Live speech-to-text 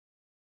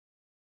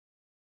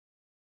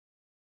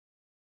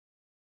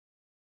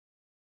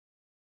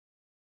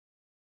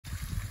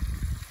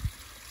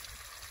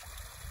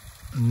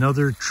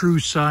Another true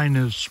sign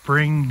of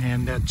spring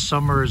and that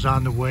summer is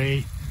on the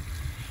way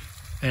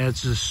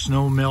as the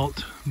snow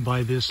melt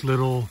by this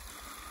little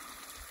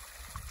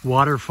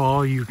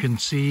waterfall. You can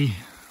see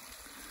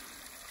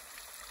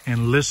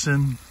and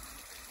listen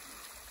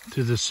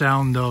to the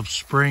sound of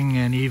spring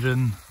and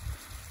even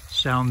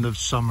sound of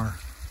summer.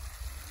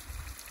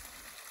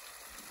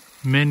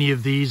 Many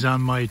of these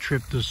on my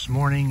trip this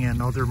morning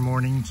and other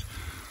mornings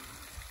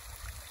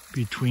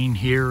between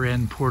here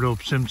and Port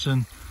Hope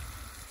Simpson.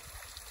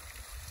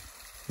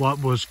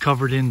 What was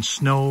covered in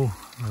snow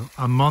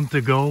a month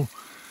ago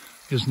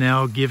is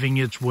now giving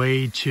its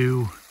way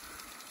to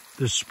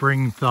the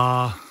spring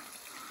thaw,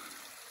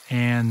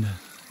 and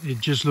it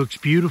just looks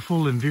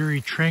beautiful and very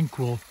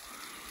tranquil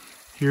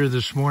here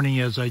this morning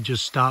as I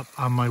just stopped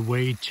on my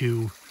way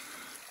to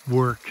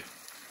work.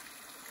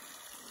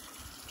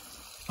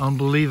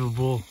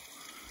 Unbelievable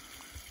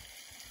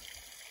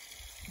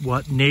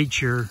what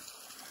nature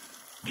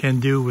can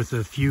do with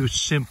a few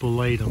simple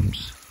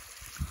items.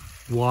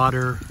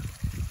 Water,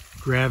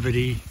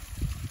 gravity,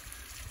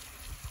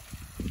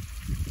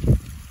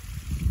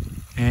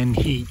 and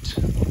heat.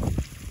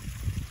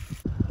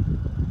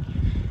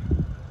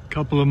 A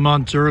couple of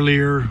months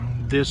earlier,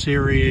 this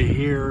area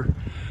here,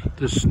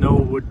 the snow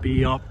would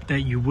be up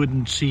that you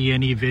wouldn't see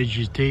any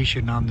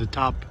vegetation on the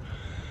top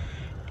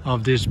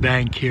of this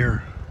bank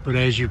here. But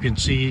as you can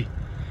see,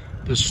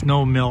 the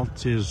snow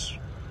melt is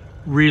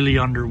really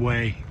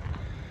underway.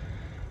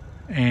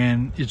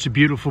 And it's a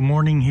beautiful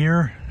morning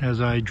here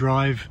as I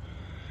drive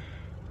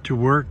to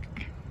work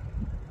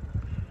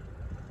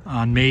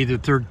on May the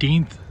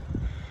 13th.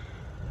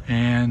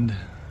 And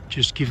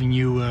just giving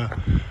you a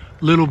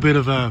little bit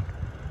of a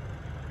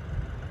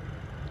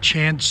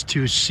chance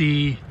to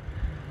see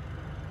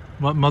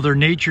what Mother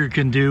Nature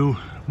can do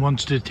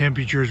once the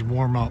temperatures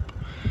warm up.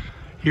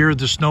 Here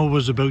the snow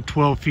was about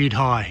 12 feet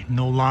high.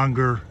 No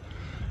longer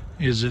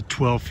is it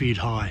 12 feet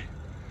high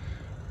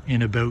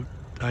in about,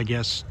 I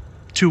guess,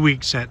 2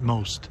 weeks at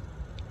most.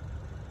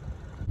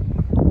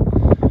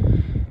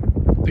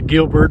 The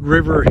Gilbert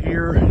River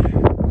here,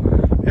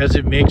 as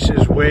it makes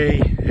its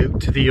way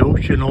out to the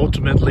ocean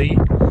ultimately.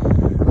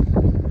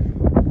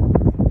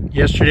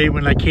 Yesterday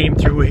when I came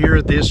through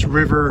here, this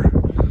river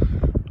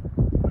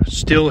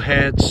still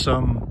had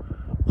some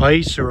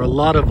ice, or a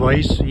lot of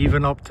ice,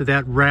 even up to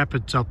that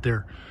rapids up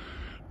there.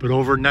 But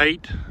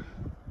overnight,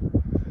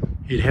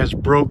 it has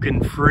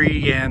broken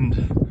free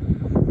and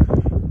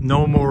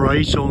no more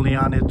ice, only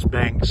on its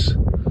banks.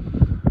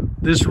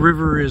 This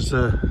river is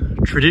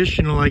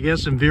traditional, I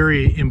guess, and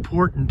very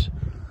important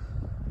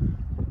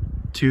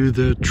to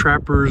the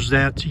trappers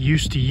that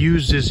used to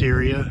use this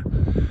area,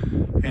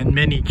 and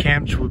many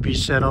camps would be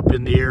set up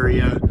in the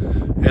area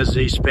as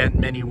they spent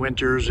many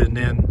winters. And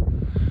then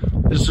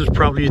this is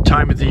probably a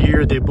time of the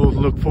year they both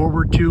look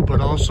forward to, but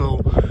also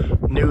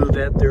knew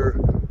that their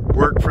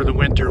work for the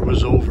winter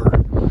was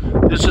over.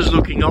 This is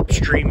looking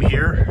upstream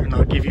here, and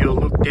I'll give you a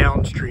look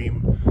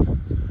downstream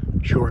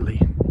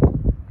shortly.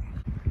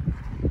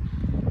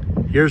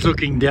 Here's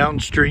looking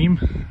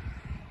downstream,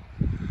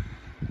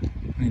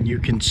 and you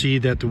can see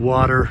that the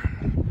water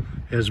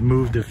has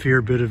moved a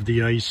fair bit of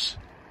the ice.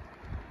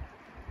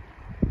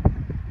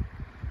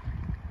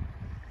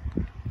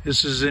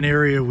 This is an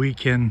area we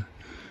can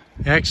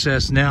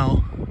access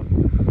now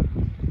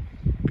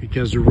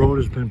because the road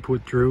has been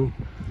put through,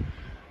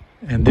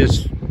 and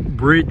this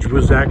bridge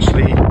was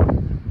actually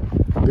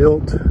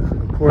built,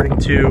 according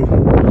to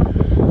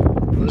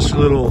this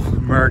little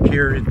mark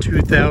here, in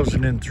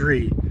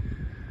 2003.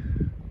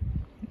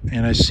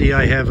 And I see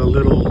I have a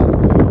little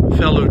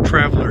fellow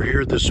traveler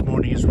here this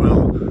morning as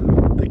well,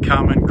 the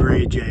common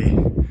gray jay,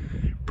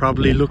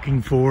 probably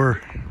looking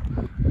for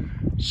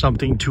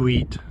something to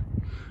eat.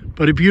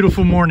 But a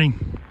beautiful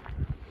morning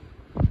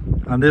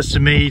on this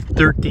May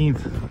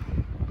 13th,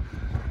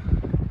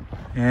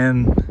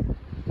 and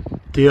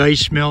the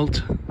ice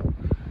melt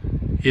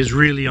is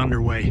really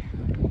underway.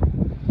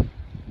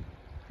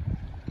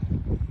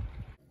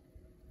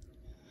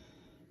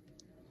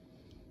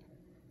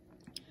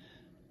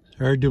 It's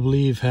hard to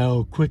believe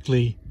how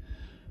quickly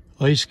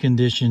ice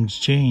conditions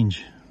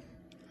change.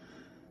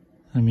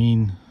 I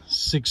mean,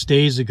 6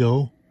 days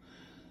ago,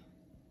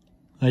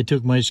 I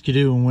took my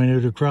skidoo and went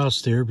out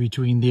across there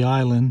between the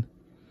island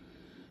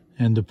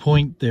and the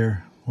point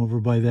there over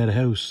by that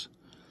house.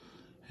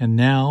 And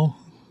now,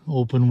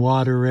 open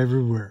water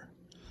everywhere.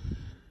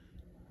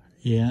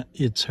 Yeah,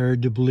 it's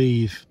hard to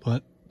believe,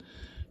 but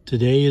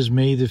today is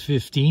May the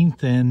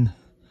 15th, and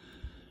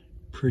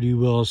pretty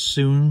well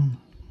soon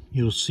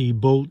you'll see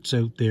boats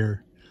out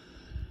there.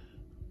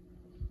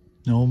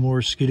 No more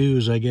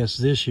skidoos, I guess,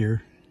 this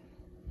year.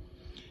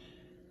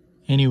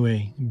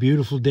 Anyway,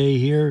 beautiful day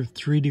here,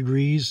 3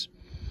 degrees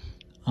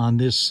on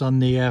this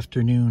Sunday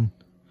afternoon.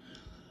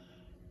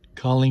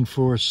 Calling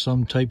for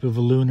some type of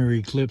a lunar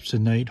eclipse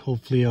tonight.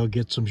 Hopefully I'll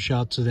get some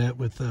shots of that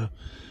with the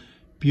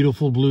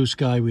beautiful blue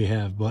sky we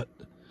have. But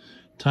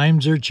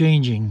times are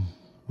changing.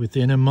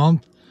 Within a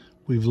month,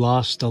 we've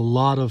lost a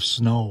lot of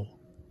snow.